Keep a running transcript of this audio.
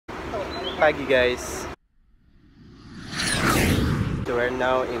pagi guys. So we're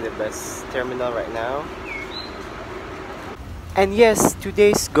now in the bus terminal right now. And yes,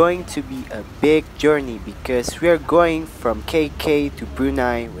 today's going to be a big journey because we are going from KK to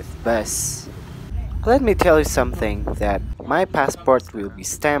Brunei with bus. Let me tell you something that my passport will be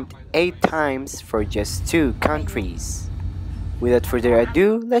stamped 8 times for just 2 countries. Without further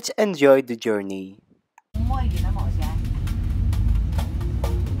ado, let's enjoy the journey.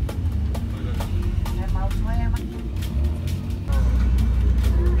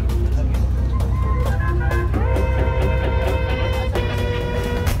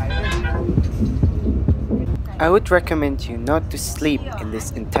 I would recommend you not to sleep in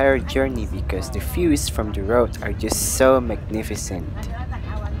this entire journey because the views from the road are just so magnificent.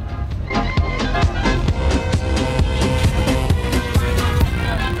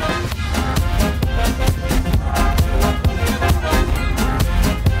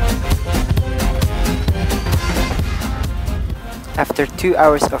 After 2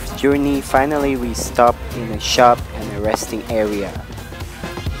 hours of journey, finally we stopped in a shop and a resting area.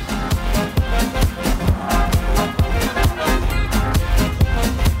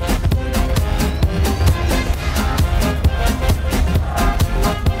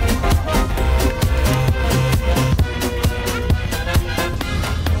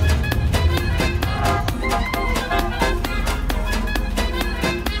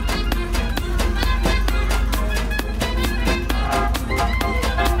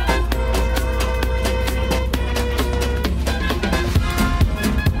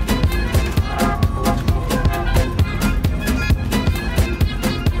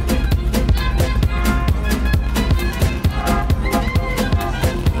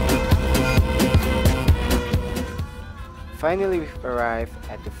 Finally, we've arrived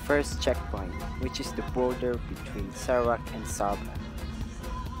at the first checkpoint, which is the border between Sarawak and Sabah.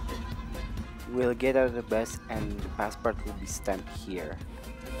 We'll get out of the bus and the passport will be stamped here.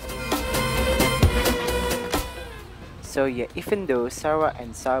 So yeah, even though Sarawak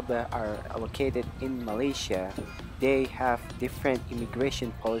and Sabah are located in Malaysia, they have different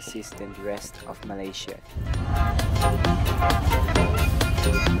immigration policies than the rest of Malaysia.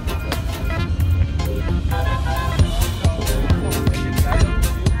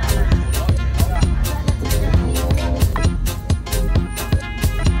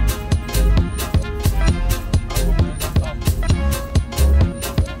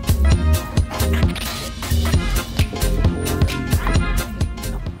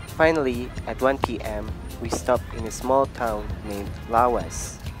 Finally, at 1 p.m., we stopped in a small town named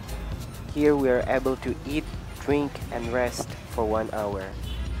Lawas. Here we are able to eat, drink, and rest for 1 hour.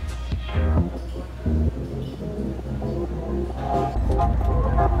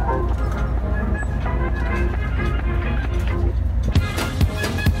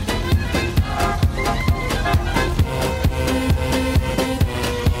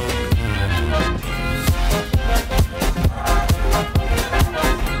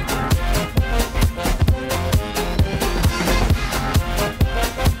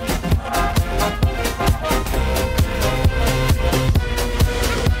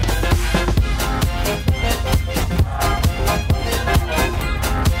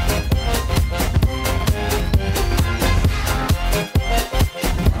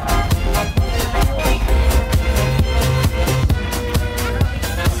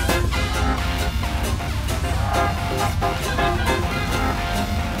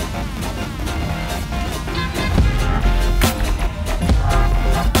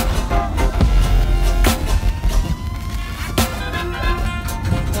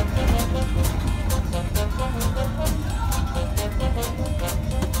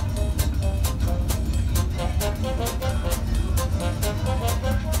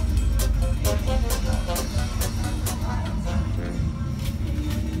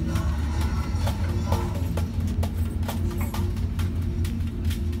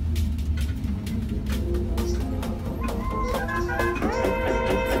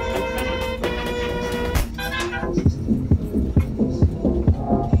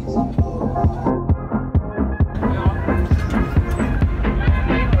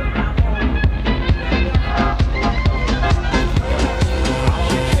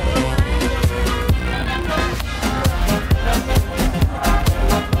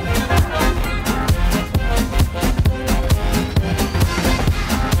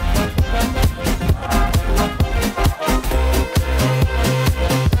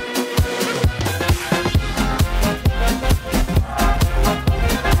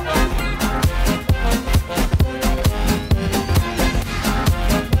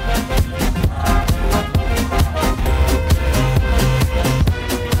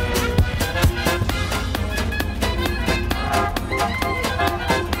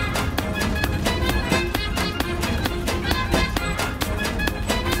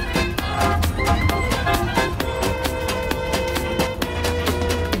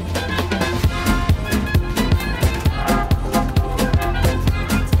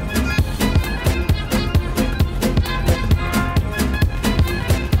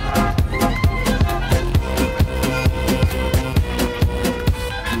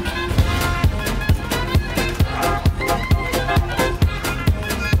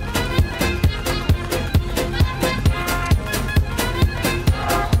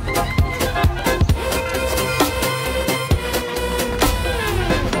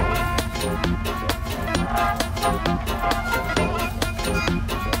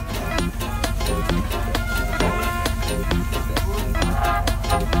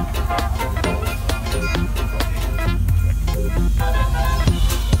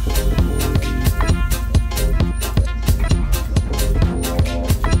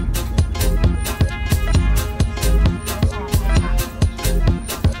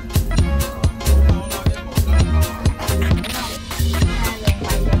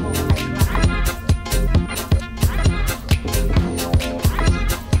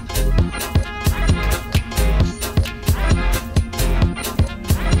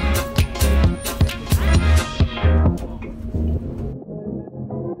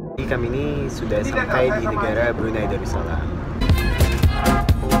 kami ini sudah sampai di negara Brunei Darussalam.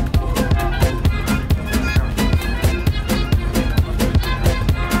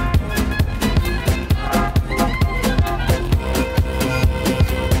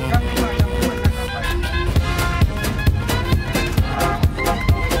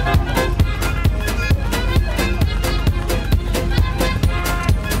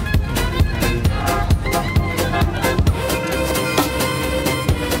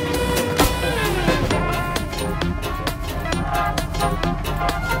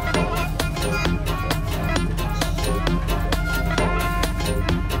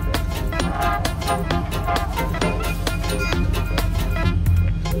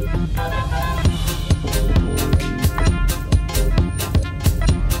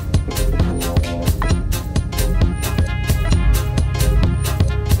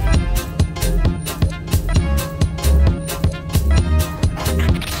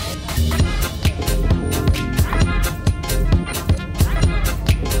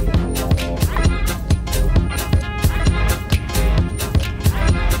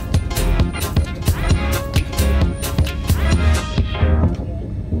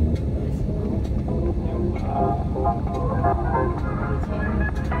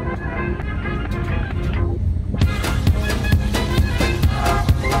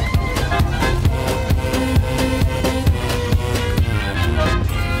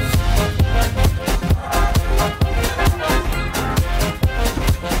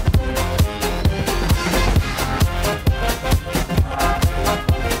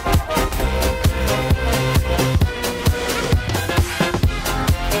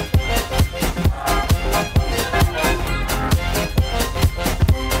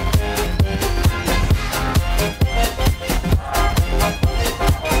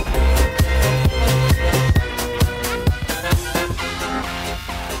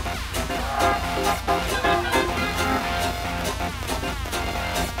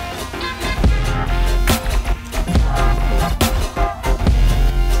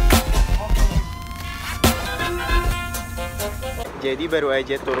 Jadi baru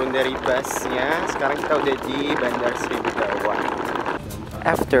aja turun dari busnya, sekarang kita udah di Bandar Sri Begawan.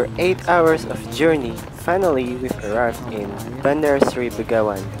 After 8 hours of journey, finally we've arrived in Bandar Sri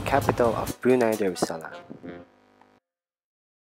Begawan, the capital of Brunei Darussalam.